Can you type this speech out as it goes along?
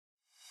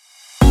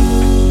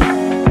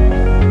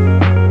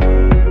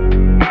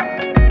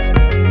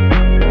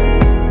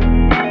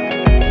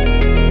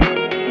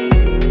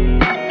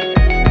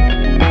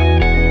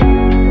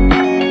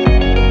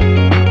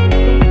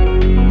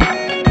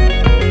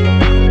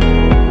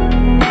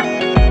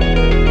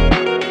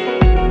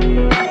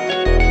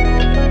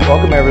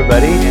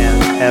everybody,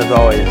 and as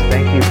always,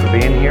 thank you for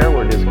being here.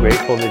 We're just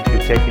grateful that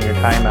you've taken your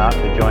time out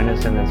to join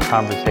us in this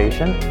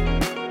conversation.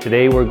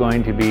 Today we're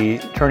going to be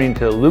turning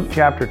to Luke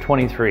chapter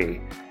 23,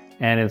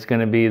 and it's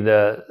going to be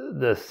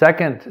the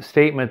second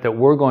statement that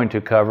we're going to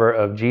cover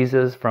of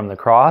Jesus from the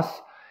cross,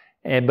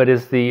 but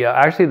it's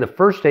actually the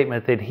first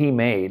statement that he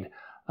made.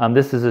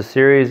 This is a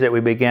series that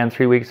we began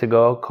 3 weeks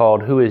ago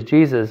called Who is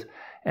Jesus?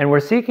 And we're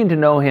seeking to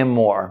know him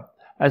more.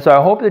 And so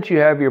I hope that you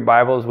have your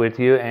Bibles with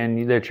you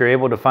and that you're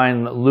able to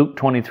find Luke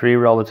 23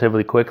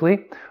 relatively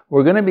quickly.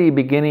 We're going to be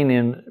beginning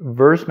in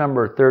verse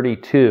number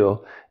 32.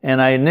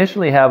 And I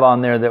initially have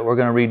on there that we're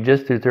going to read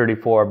just through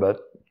 34,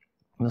 but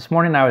this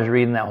morning I was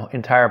reading that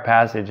entire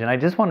passage, and I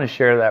just want to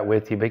share that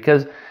with you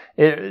because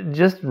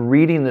just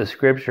reading the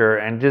scripture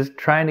and just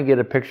trying to get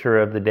a picture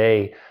of the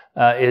day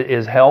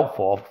is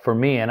helpful for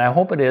me, and I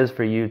hope it is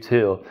for you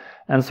too.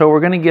 And so we're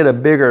going to get a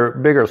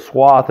bigger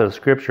swath of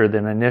scripture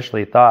than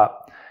initially thought.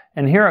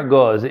 And here it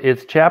goes.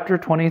 It's chapter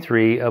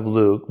 23 of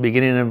Luke,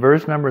 beginning in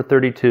verse number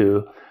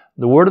 32.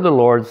 The word of the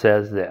Lord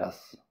says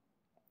this: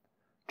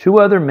 2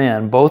 other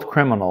men, both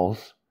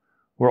criminals,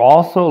 were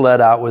also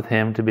led out with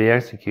him to be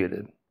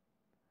executed.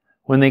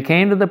 When they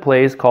came to the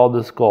place called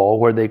the Skull,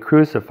 where they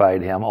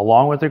crucified him,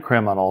 along with the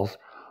criminals,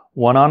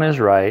 one on his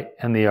right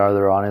and the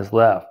other on his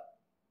left,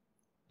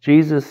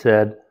 Jesus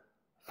said,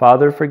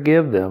 "Father,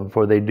 forgive them,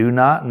 for they do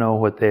not know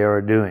what they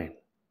are doing."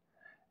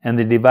 And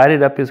they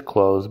divided up his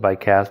clothes by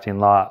casting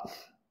lots.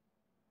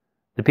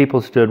 The people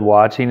stood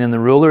watching, and the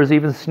rulers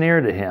even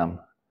sneered at him.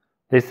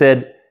 They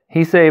said,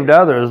 "He saved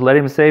others, let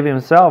him save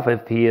himself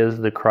if he is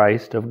the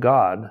Christ of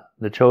God,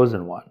 the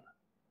chosen one."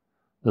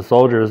 The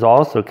soldiers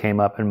also came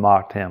up and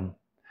mocked him.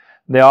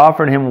 They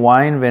offered him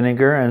wine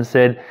vinegar and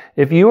said,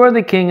 "If you are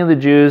the king of the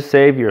Jews,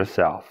 save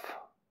yourself."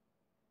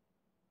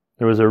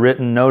 There was a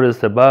written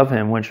notice above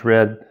him which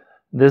read,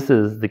 "This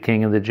is the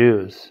King of the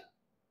Jews."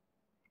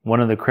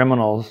 One of the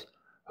criminals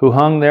who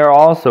hung there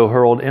also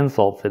hurled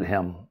insults at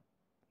him.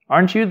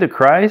 "Aren't you the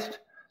Christ?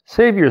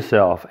 Save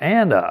yourself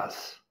and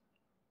us."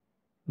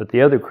 But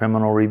the other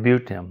criminal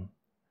rebuked him.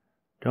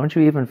 "Don't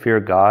you even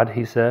fear God?"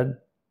 he said,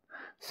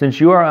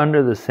 "since you are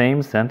under the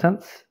same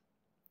sentence?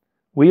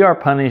 We are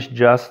punished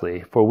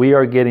justly, for we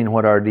are getting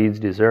what our deeds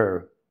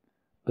deserve.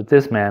 But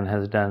this man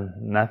has done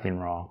nothing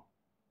wrong."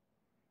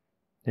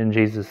 Then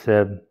Jesus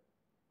said,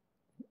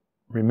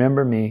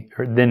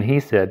 Then he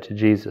said to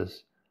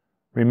Jesus,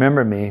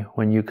 "Remember me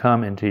when you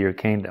come into your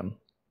kingdom."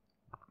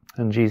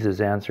 And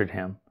Jesus answered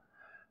him,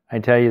 "I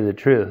tell you the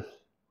truth,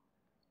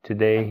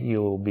 today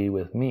you will be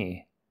with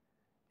me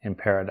in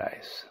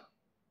paradise."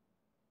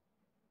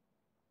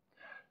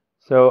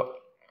 So,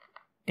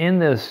 in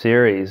this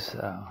series,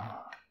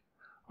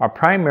 our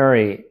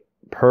primary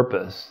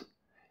purpose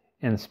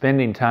in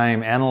spending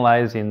time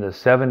analyzing the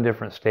 7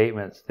 different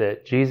statements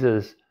that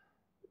Jesus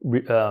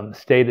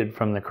stated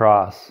from the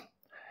cross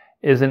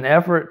is an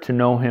effort to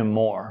know him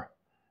more.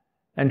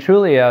 And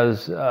truly,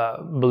 as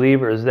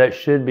believers, that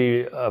should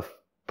be a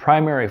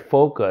primary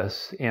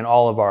focus in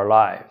all of our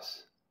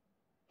lives,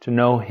 to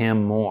know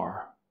him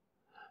more.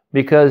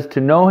 Because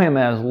to know him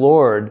as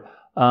Lord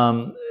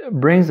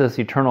brings us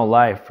eternal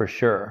life for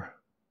sure.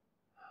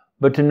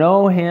 But to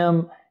know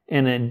him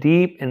in a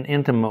deep and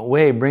intimate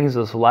way brings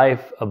us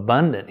life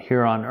abundant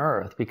here on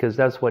earth, because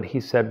that's what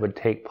he said would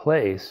take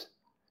place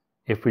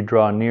if we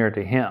draw near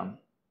to him.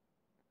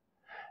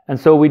 And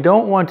so we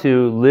don't want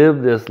to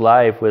live this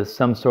life with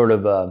some sort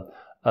of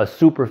a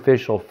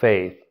superficial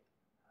faith,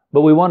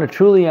 but we want to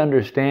truly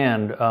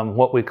understand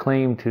what we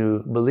claim to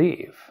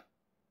believe.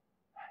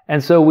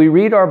 And so we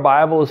read our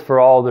Bibles for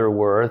all they're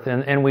worth,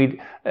 and we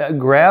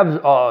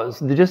grab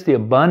just the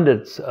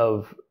abundance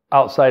of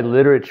outside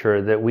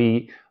literature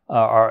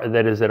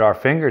that is at our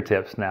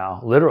fingertips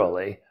now,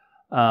 literally.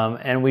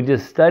 And we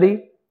just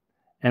study,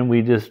 and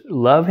we just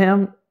love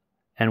him,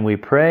 and we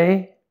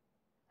pray.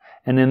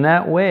 And in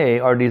that way,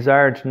 our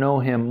desire to know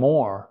him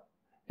more,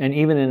 and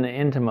even in an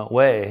intimate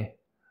way,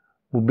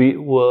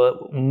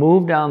 will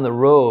move down the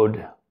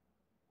road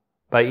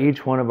by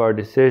each one of our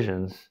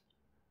decisions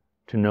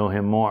to know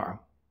him more.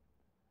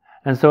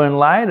 And so in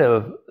light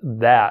of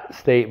that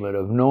statement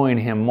of knowing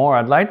him more,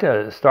 I'd like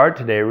to start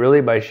today really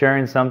by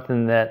sharing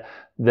something that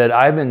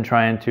I've been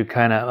trying to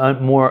kind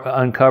of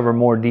uncover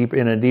more deep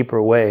in a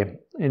deeper way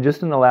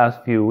just in the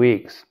last few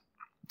weeks.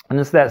 And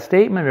it's that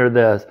statement or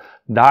this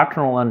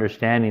doctrinal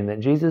understanding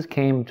that Jesus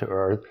came to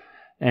earth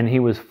and he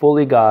was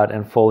fully God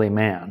and fully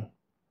man.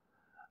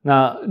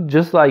 Now,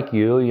 just like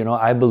you,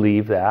 I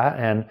believe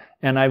that,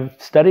 and I've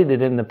studied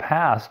it in the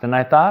past, and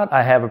I thought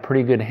I have a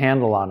pretty good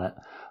handle on it.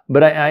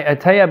 But I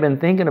tell you, I've been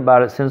thinking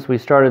about it since we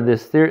started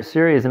this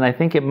series, and I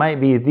think it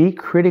might be the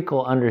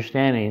critical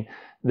understanding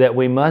that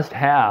we must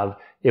have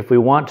if we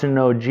want to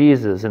know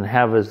Jesus and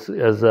have as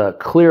a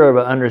clear of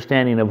an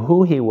understanding of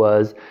who he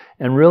was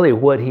and really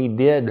what he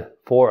did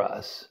for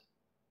us.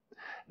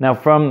 Now,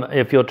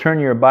 if you'll turn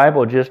your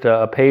Bible just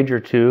a page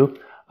or two,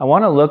 I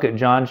want to look at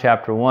John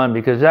chapter 1,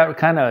 because that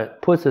kind of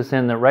puts us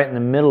right in the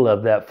middle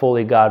of that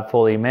fully God,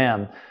 fully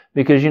man.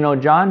 Because,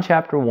 John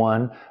chapter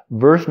 1,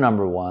 verse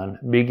number 1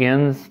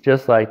 begins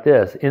just like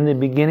this. In the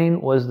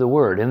beginning was the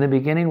Word. In the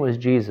beginning was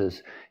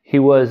Jesus.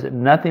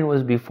 Nothing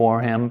was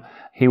before him.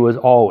 He was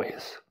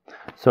always.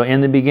 So in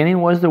the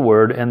beginning was the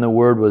Word, and the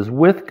Word was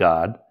with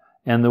God,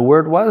 and the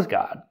Word was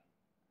God.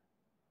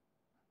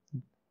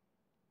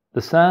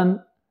 The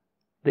Son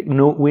that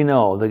we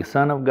know, the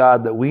Son of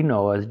God that we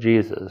know as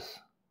Jesus,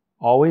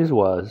 always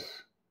was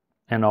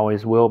and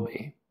always will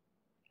be.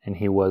 And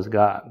He was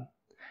God.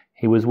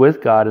 He was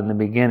with God in the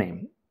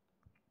beginning.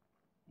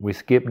 We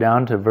skip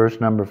down to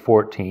verse number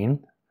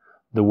 14.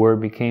 The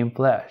Word became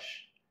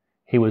flesh.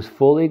 He was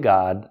fully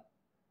God,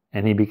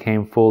 and He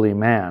became fully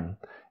man.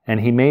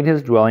 And He made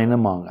His dwelling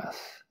among us.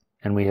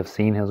 And we have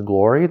seen His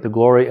glory, the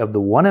glory of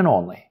the one and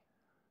only,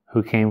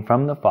 who came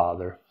from the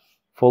Father,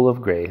 full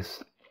of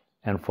grace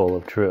and full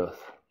of truth.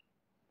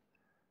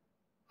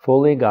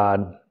 Fully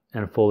God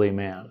and fully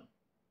man.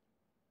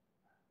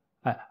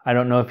 I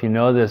don't know if you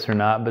know this or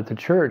not, but the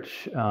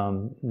church,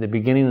 the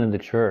beginning of the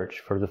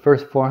church, for the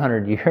first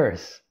 400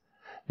 years,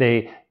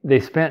 they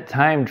spent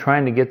time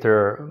trying to get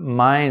their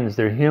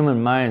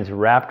human minds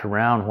wrapped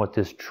around what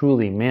this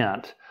truly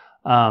meant.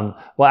 Well,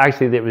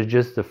 actually, it was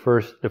just the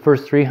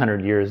first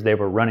 300 years they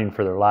were running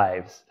for their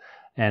lives.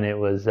 And it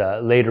was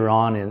later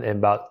on in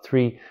about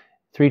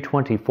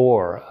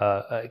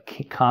 324,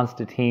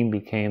 Constantine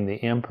became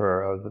the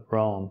emperor of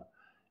Rome.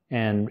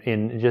 And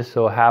it just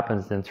so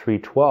happens in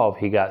 312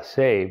 he got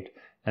saved.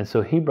 And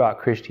so he brought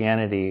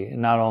Christianity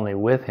not only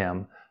with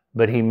him,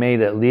 but he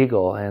made it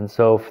legal. And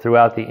so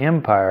throughout the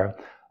empire,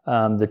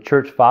 the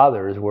church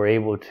fathers were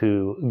able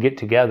to get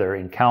together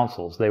in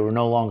councils. They were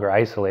no longer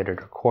isolated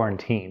or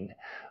quarantined,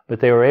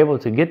 but they were able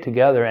to get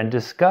together and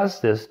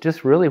discuss this,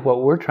 just really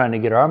what we're trying to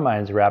get our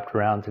minds wrapped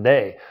around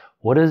today.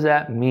 What does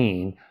that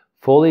mean?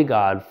 Fully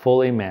God,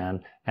 fully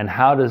man, and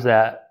how does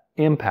that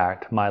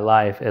impact my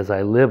life as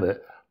I live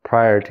it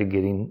prior to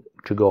getting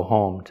to go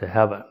home to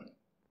heaven?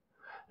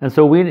 And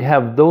so we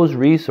have those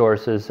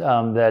resources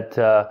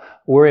that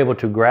we're able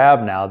to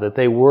grab now, that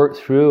they work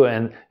through,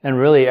 and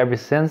really ever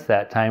since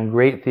that time,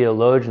 great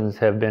theologians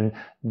have been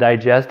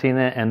digesting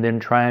it and then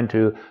trying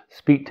to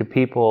speak to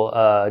people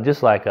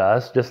just like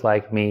us, just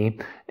like me,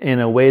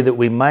 in a way that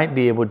we might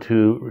be able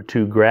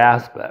to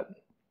grasp it.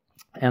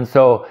 And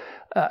so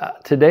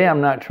today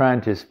I'm not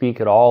trying to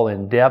speak at all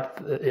in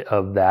depth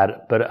of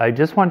that, but I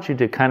just want you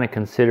to kind of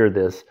consider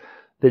this,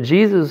 that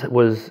Jesus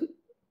was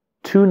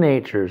two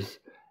natures,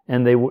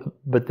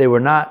 but they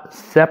were not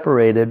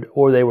separated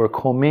or they were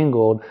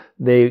commingled.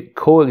 They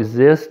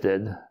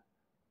coexisted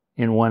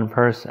in one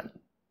person.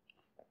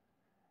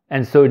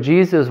 And so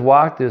Jesus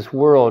walked this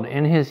world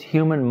in His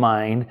human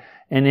mind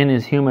and in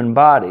His human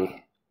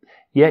body,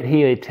 yet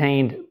He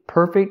attained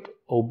perfect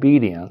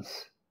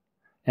obedience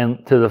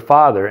and to the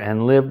Father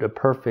and lived a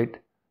perfect,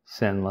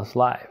 sinless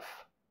life.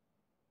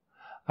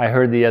 I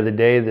heard the other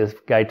day, this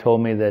guy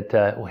told me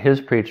that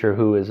his preacher,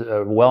 who is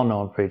a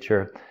well-known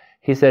preacher,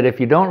 he said, if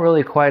you don't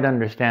really quite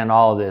understand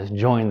all of this,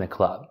 join the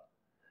club.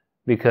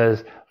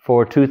 Because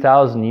for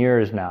 2,000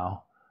 years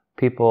now,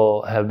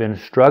 people have been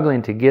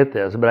struggling to get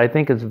this, but I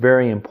think it's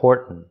very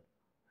important.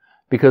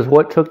 Because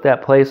what took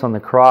that place on the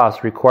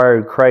cross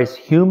required Christ's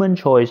human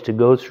choice to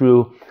go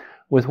through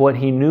with what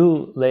He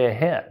knew lay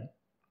ahead.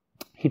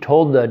 He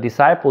told the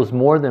disciples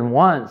more than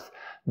once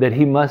that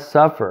He must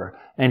suffer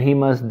and He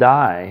must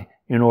die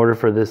in order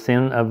for the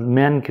sin of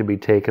men to be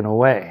taken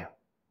away.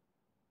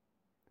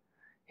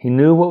 He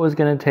knew what was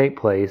going to take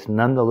place.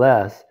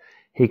 Nonetheless,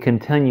 He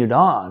continued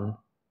on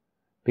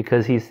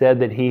because He said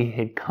that He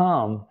had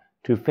come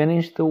to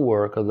finish the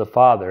work of the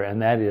Father,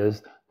 and that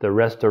is the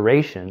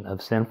restoration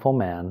of sinful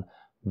man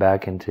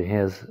back into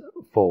His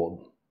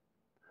fold.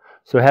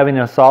 So having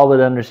a solid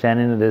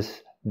understanding of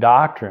this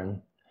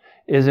doctrine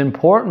is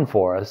important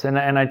for us. And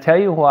I tell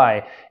you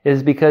why,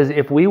 is because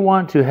if we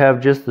want to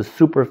have just the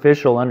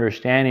superficial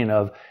understanding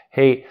of,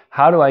 hey,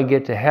 how do I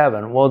get to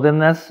heaven? Well, then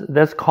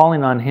that's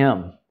calling on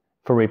Him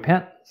for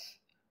repentance.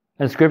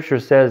 And Scripture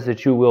says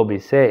that you will be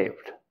saved.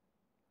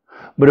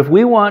 But if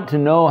we want to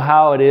know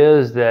how it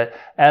is that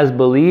as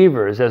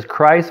believers, as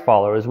Christ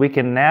followers, we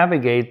can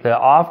navigate the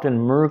often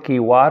murky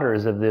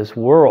waters of this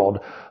world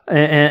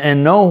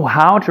and know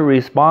how to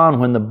respond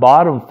when the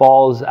bottom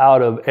falls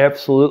out of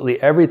absolutely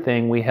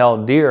everything we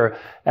held dear,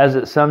 as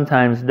it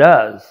sometimes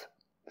does,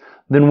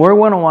 then we're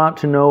going to want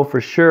to know for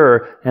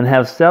sure and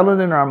have settled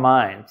in our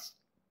minds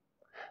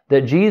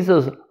that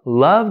Jesus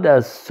loved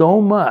us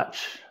so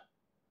much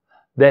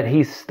that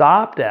He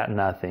stopped at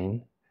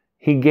nothing.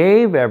 He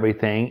gave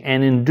everything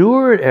and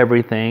endured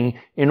everything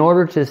in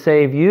order to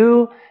save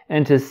you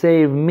and to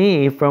save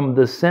me from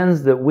the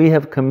sins that we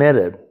have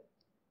committed.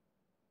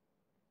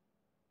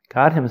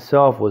 God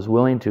Himself was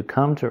willing to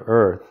come to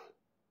earth,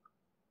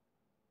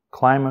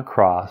 climb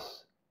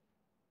across,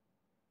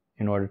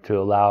 in order to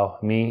allow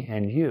me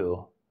and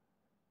you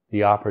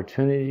the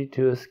opportunity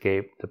to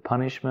escape the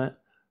punishment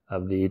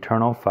of the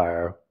eternal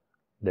fire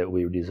that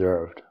we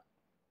deserved.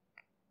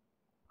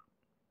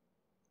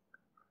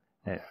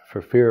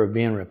 For fear of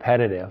being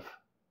repetitive,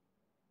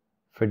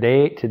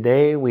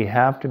 Today we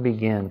have to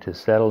begin to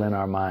settle in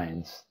our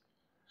minds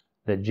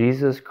that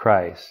Jesus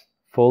Christ,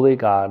 fully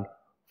God,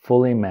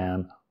 fully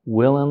man,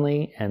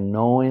 willingly and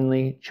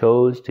knowingly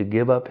chose to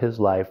give up his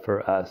life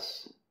for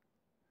us.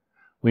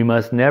 We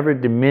must never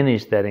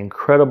diminish that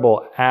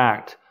incredible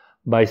act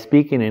by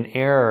speaking in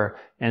error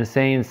and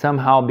saying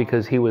somehow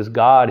because he was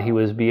God, he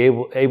was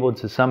able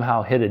to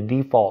somehow hit a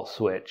default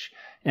switch.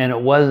 And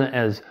it wasn't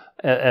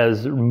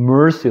as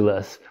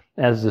merciless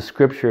as the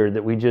scripture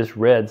that we just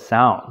read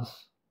sounds.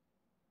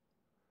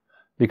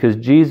 Because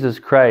Jesus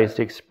Christ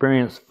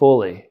experienced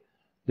fully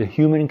the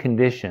human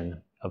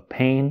condition of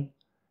pain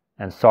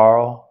and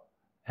sorrow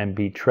and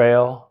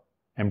betrayal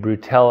and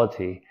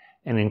brutality.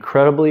 And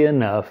incredibly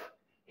enough,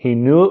 he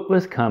knew it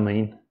was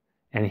coming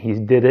and he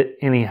did it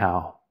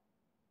anyhow.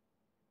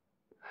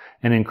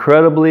 And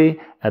incredibly,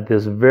 at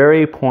this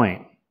very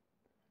point,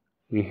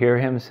 we hear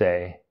him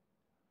say,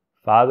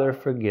 "Father,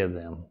 forgive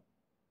them,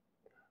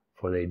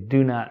 for they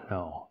do not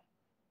know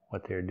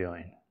what they're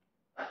doing."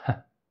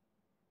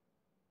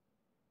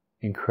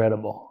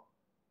 Incredible.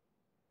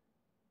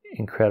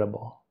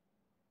 Incredible.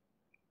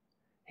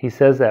 He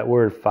says that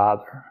word,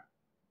 Father.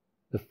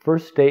 The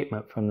first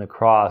statement from the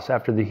cross,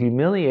 after the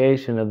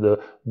humiliation of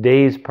the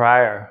days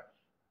prior,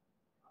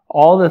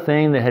 all the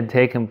thing that had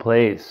taken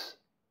place,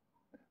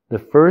 the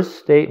first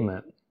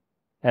statement,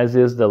 as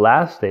is the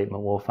last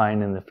statement we'll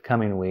find in the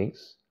coming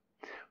weeks,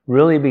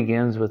 really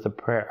begins with a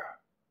prayer.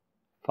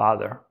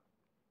 Father.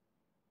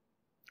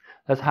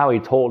 That's how he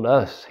told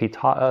us. He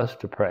taught us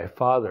to pray.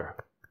 Father,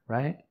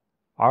 right?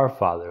 Our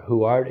Father,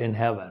 who art in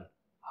heaven,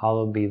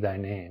 hallowed be thy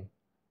name.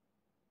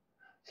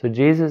 So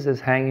Jesus is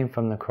hanging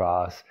from the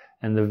cross,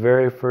 and the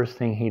very first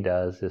thing he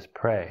does is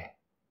pray.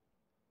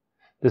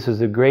 This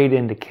is a great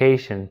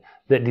indication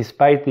that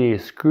despite the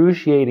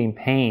excruciating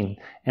pain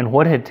and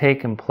what had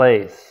taken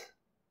place,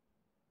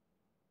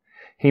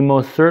 he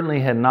most certainly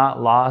had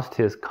not lost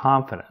his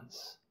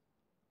confidence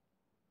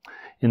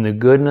in the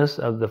goodness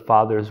of the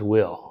Father's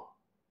will.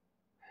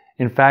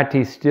 In fact,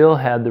 he still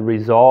had the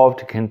resolve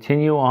to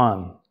continue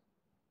on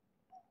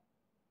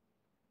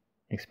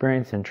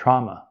experiencing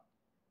trauma.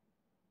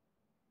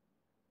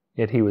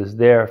 Yet he was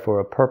there for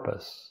a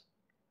purpose,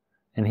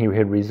 and he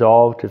had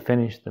resolved to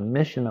finish the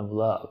mission of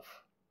love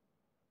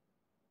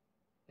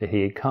that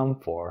he had come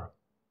for,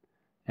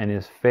 and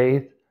his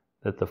faith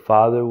that the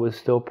Father was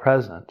still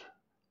present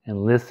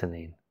and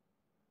listening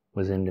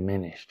was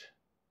undiminished.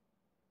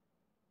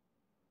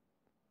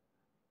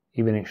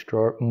 Even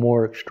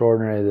more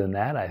extraordinary than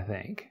that, I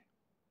think,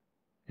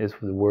 is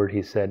the word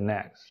he said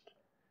next.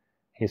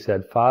 He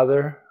said,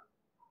 "Father,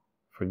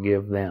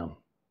 forgive them."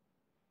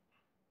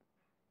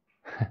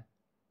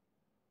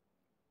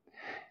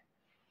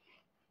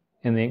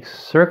 In the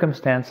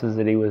circumstances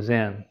that he was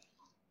in,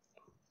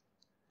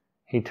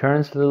 he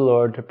turns to the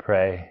Lord to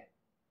pray,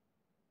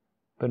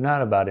 but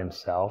not about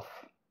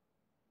himself,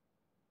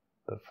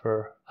 but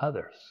for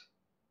others.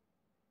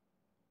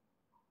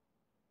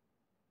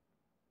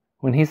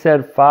 When he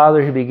said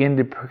Father, he began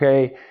to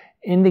pray,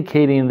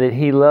 indicating that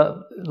he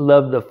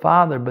loved the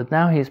Father, but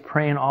now he's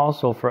praying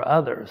also for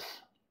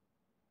others.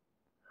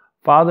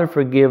 Father,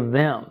 forgive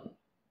them.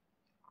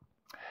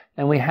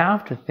 And we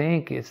have to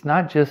think it's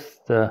not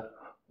just the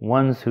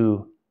ones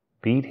who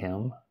beat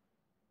him,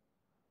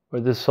 or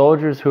the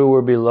soldiers who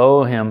were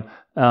below him,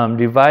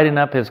 dividing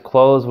up his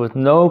clothes with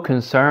no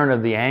concern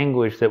of the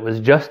anguish that was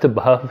just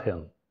above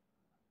him.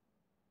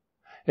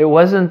 It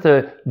wasn't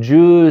the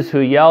Jews who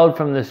yelled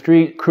from the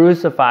street,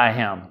 "Crucify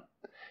him."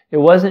 It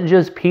wasn't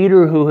just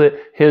Peter,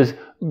 his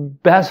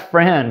best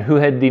friend, who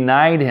had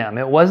denied him.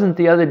 It wasn't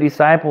the other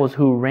disciples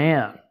who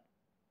ran.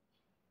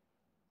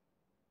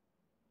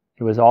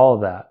 It was all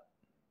of that.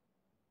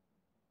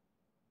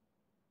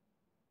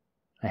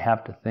 I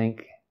have to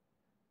think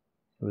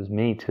it was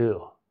me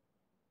too.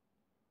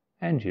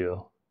 And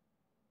you.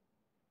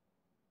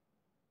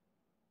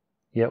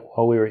 Yet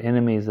while we were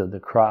enemies of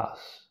the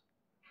cross,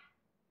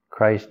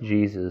 Christ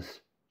Jesus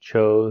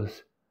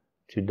chose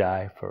to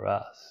die for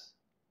us.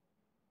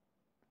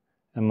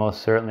 And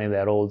most certainly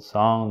that old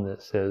song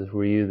that says,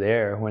 "Were you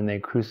there when they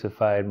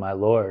crucified my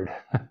Lord?"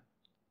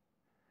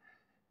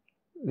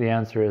 The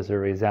answer is a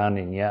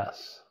resounding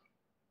yes.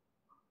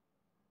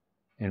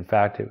 In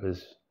fact, it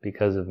was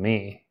because of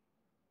me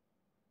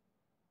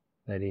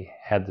that he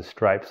had the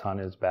stripes on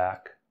his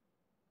back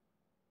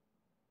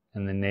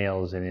and the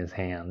nails in his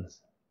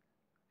hands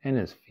and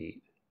his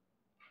feet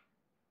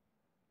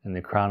and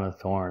the crown of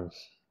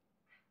thorns.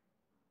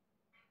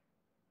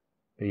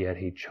 But yet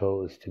he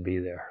chose to be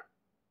there.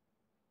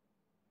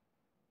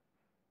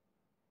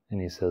 And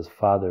he says,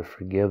 "Father,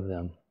 forgive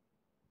them."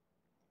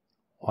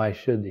 Why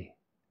should he?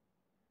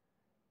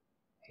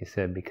 He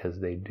said,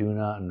 "Because they do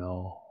not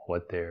know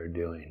what they are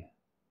doing."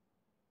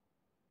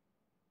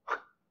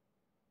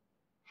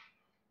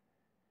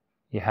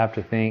 You have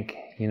to think,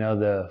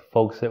 the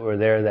folks that were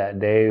there that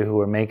day who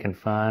were making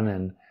fun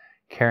and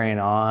carrying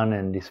on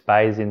and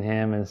despising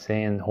him and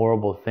saying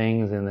horrible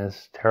things in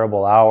this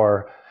terrible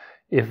hour,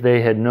 if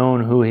they had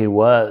known who he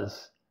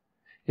was,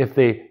 if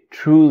they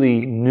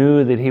truly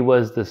knew that he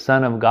was the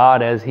Son of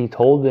God as he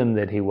told them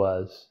that he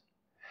was,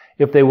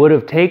 if they would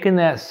have taken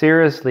that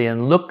seriously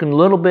and looked a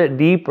little bit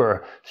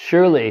deeper,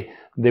 surely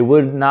they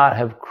would not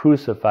have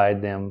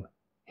crucified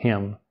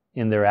him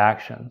in their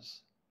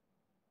actions.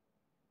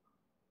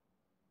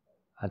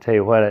 I tell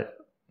you what, it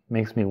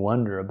makes me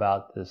wonder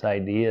about this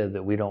idea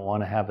that we don't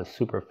want to have a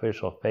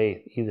superficial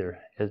faith either,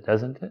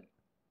 doesn't it?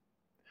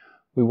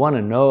 We want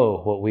to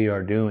know what we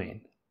are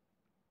doing.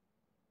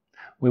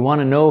 We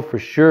want to know for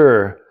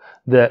sure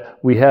that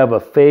we have a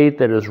faith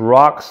that is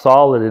rock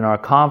solid in our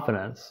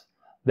confidence,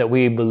 that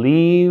we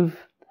believe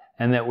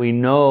and that we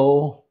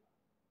know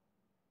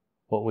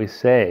what we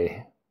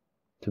say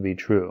to be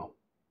true.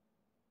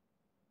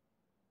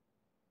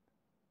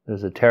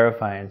 There's a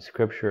terrifying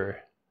scripture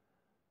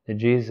that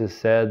Jesus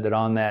said that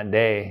on that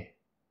day,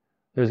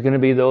 there's going to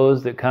be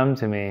those that come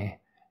to me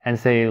and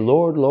say,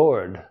 Lord,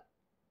 Lord,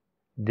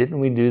 didn't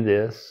we do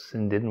this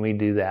and didn't we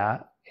do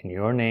that in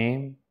your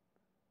name?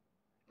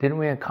 Didn't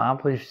we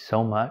accomplish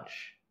so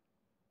much?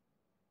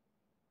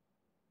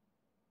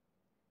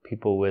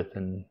 People with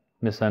a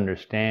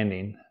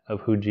misunderstanding of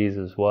who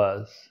Jesus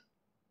was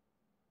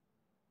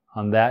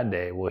on that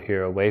day will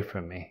hear, away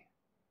from me,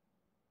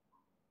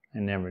 I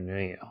never knew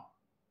you.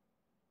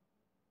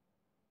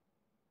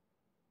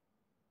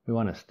 We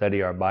want to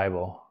study our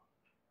Bible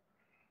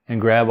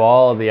and grab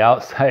all of the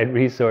outside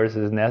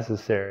resources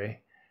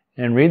necessary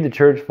and read the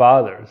church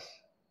fathers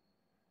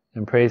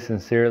and pray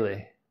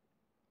sincerely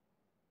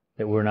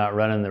that we're not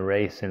running the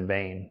race in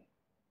vain.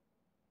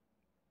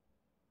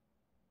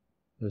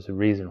 There's a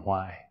reason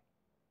why.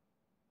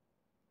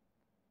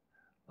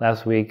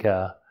 Last week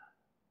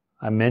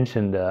I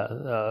mentioned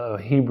a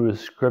Hebrew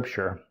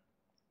scripture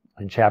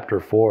in chapter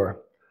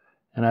 4,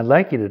 and I'd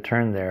like you to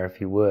turn there if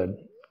you would.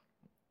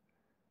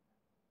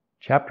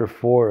 Chapter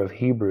 4 of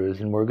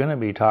Hebrews, and we're going to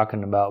be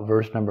talking about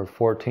verse number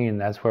 14.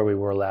 That's where we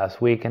were last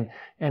week. And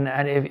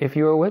if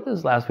you were with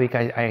us last week,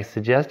 I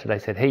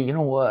said, hey, you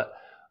know what?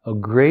 A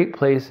great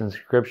place in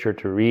Scripture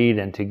to read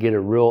and to get a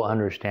real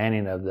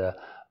understanding of the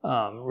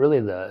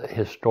really the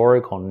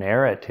historical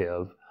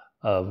narrative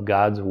of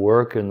God's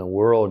work in the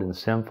world and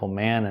sinful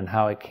man and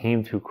how it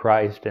came through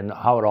Christ and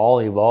how it all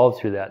evolved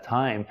through that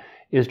time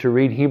is to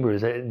read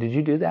Hebrews. Did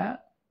you do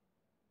that?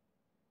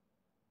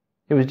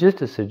 It was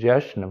just a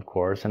suggestion, of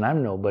course, and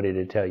I'm nobody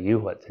to tell you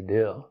what to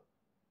do.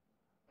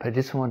 But I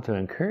just want to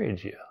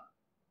encourage you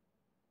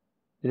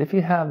that if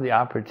you have the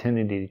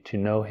opportunity to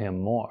know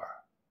Him more,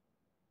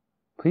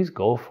 please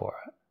go for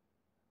it.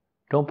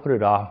 Don't put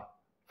it off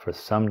for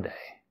someday.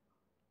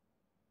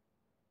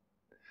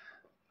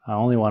 I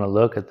only want to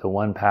look at the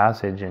one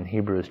passage in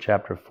Hebrews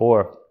chapter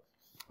 4,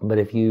 but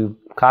if you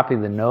copy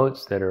the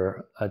notes that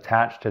are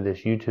attached to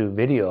this YouTube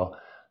video,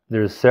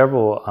 there's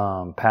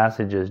several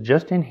passages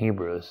just in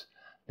Hebrews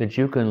that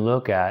you can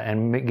look at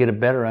and get a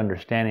better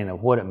understanding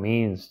of what it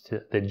means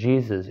that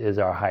Jesus is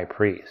our high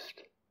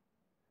priest.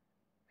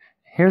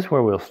 Here's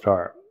where we'll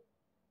start.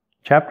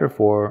 Chapter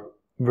 4,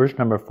 verse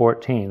number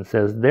 14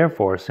 says,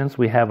 Therefore, since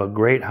we have a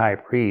great high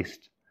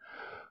priest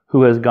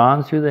who has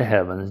gone through the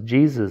heavens,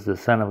 Jesus, the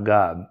Son of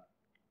God,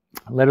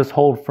 let us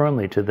hold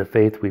firmly to the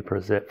faith we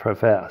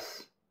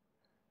profess.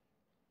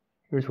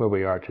 Here's where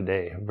we are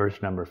today,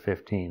 verse number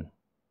 15.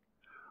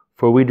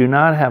 For we do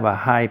not have a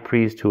high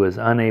priest who is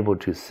unable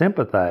to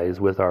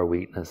sympathize with our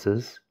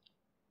weaknesses,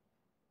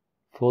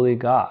 fully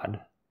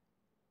God,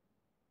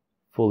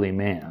 fully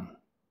man.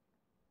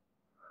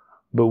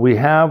 But we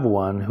have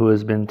one who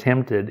has been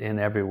tempted in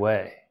every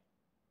way.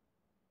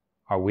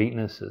 Our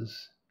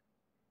weaknesses,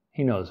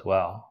 He knows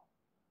well.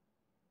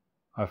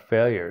 Our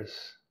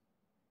failures,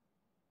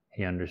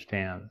 He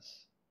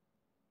understands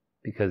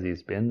because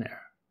He's been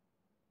there.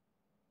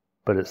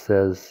 But it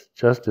says,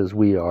 just as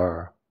we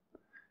are,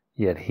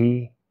 yet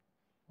He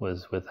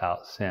was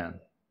without sin.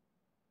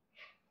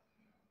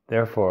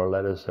 Therefore,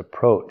 let us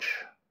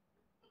approach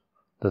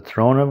the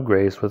throne of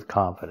grace with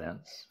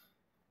confidence,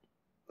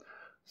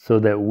 so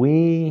that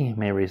we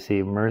may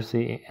receive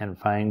mercy and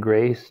find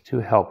grace to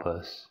help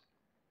us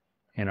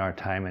in our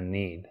time of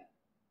need.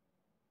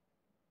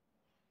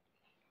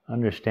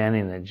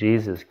 Understanding that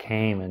Jesus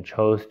came and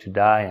chose to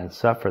die and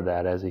suffer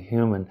that as a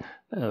human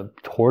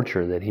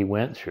torture that He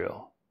went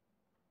through,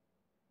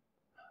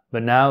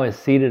 but now is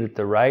seated at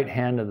the right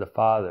hand of the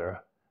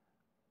Father.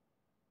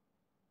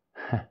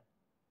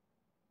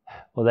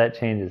 Well, that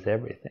changes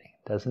everything,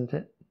 doesn't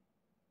it?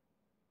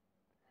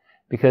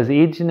 Because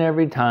each and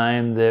every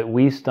time that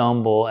we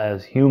stumble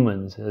as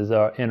humans,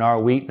 in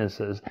our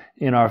weaknesses,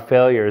 in our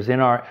failures, in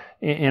our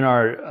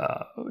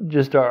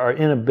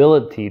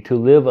inability to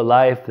live a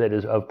life that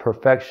is of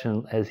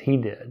perfection as He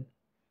did,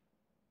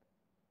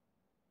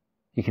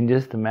 you can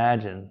just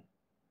imagine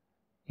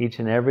each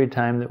and every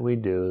time that we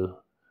do,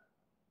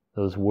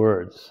 those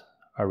words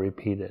are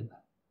repeated.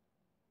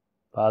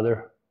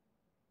 Father,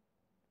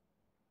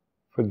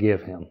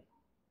 forgive him.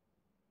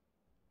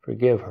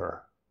 Forgive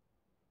her.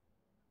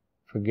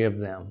 Forgive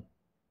them.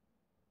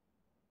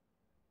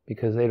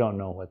 Because they don't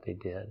know what they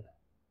did.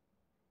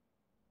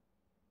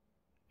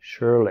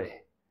 Surely,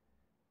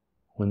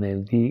 when they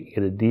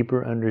get a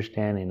deeper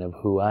understanding of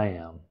who I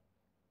am,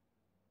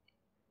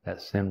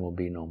 that sin will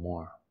be no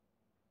more.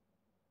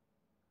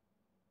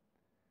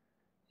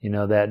 You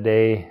know, that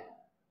day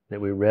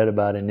that we read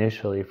about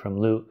initially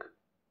from Luke,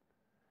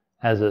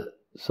 as it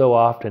so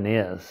often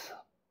is,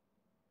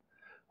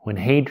 when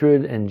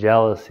hatred and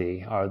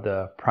jealousy are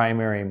the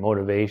primary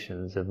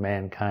motivations of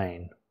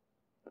mankind,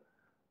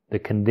 the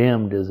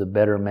condemned is a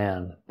better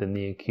man than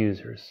the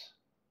accusers.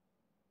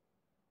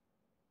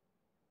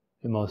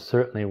 It most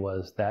certainly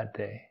was that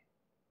day.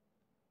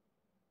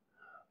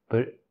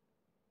 But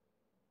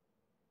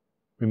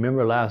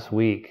remember last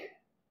week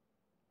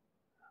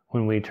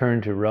when we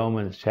turned to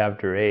Romans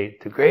chapter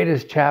 8, the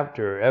greatest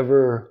chapter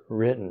ever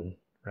written,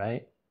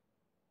 right?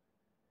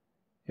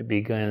 It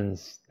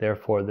begins,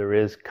 therefore there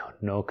is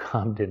no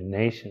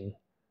condemnation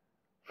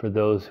for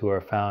those who are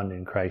found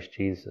in Christ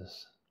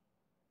Jesus.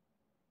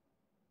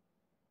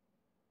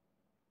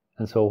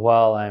 And so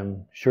while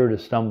I'm sure to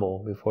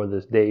stumble before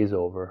this day is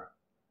over,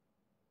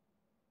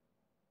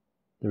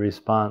 the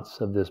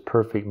response of this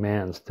perfect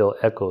man still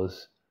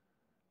echoes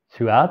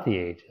throughout the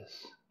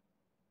ages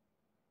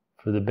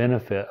for the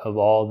benefit of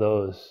all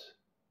those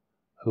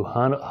who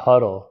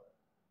huddle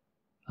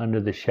under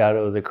the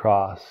shadow of the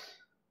cross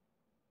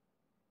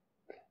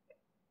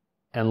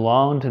and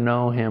long to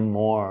know Him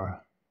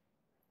more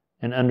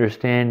and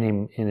understand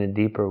Him in a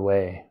deeper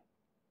way.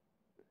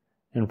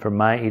 And for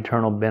my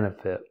eternal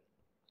benefit,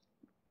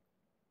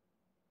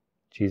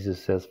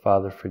 Jesus says,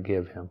 Father,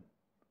 forgive him,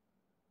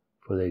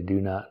 for they do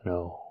not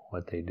know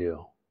what they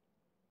do.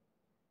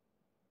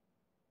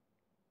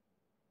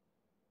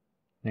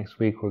 Next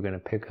week we're going to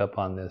pick up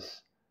on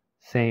this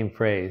same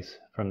phrase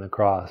from the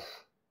cross.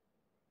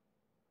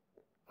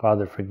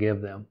 Father,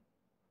 forgive them.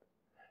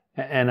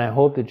 And I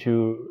hope that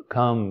you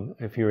come,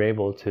 if you're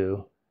able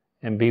to,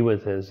 and be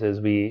with us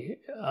as we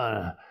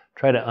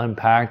try to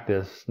unpack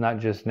this, not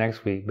just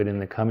next week, but in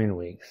the coming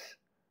weeks.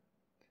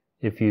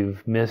 If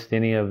you've missed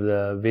any of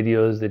the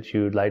videos that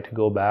you'd like to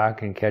go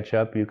back and catch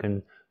up, you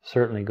can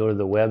certainly go to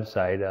the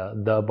website,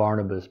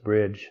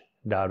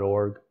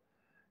 thebarnabasbridge.org,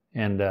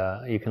 and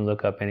you can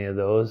look up any of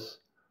those.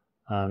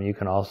 You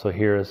can also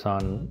hear us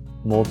on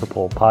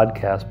multiple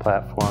podcast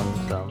platforms,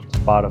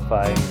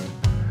 Spotify,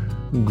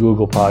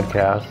 Google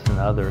Podcasts, and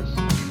others.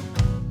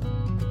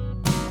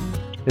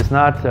 It's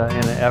not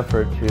in an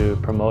effort to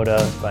promote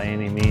us by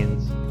any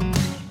means.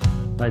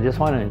 I just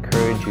want to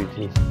encourage you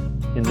to,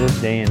 in this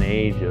day and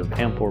age of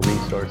ample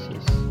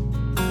resources,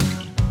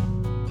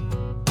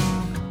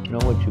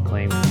 know what you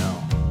claim to know.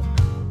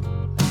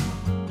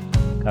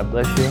 God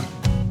bless you.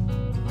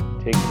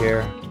 Take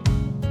care.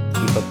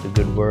 Keep up the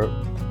good work.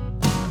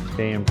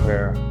 Stay in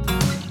prayer.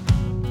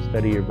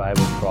 Study your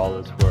Bible for all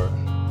it's worth.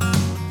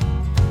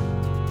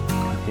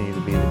 Continue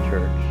to be the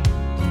church.